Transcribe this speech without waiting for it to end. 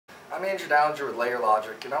I'm Andrew Dallinger with Layer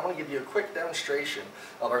Logic, and I want to give you a quick demonstration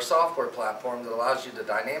of our software platform that allows you to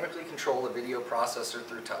dynamically control the video processor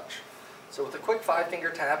through touch. So with a quick 5-finger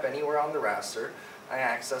tap anywhere on the raster, I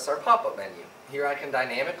access our pop-up menu. Here I can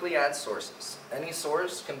dynamically add sources. Any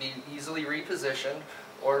source can be easily repositioned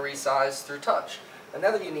or resized through touch.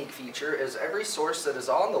 Another unique feature is every source that is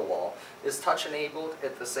on the wall is touch enabled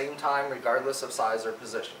at the same time regardless of size or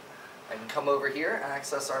position. I can come over here,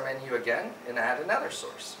 access our menu again, and add another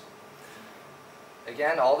source.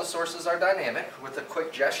 Again, all the sources are dynamic. With a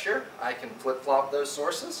quick gesture, I can flip-flop those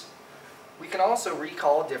sources. We can also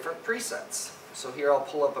recall different presets. So here I'll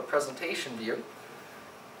pull up a presentation view.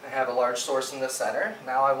 I have a large source in the center.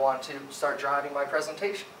 Now I want to start driving my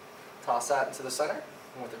presentation. Toss that into the center,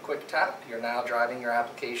 and with a quick tap, you're now driving your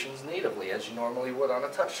applications natively as you normally would on a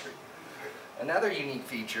touchscreen. Another unique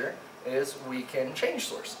feature is we can change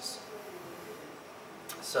sources.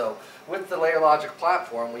 So with the Layer Logic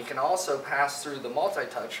platform, we can also pass through the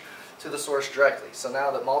multi-touch to the source directly. So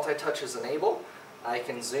now that multi-touch is enabled, I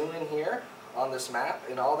can zoom in here on this map,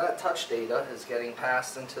 and all that touch data is getting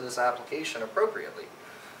passed into this application appropriately.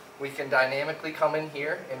 We can dynamically come in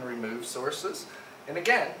here and remove sources. And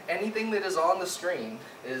again, anything that is on the screen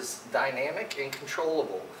is dynamic and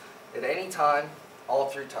controllable at any time, all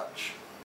through touch.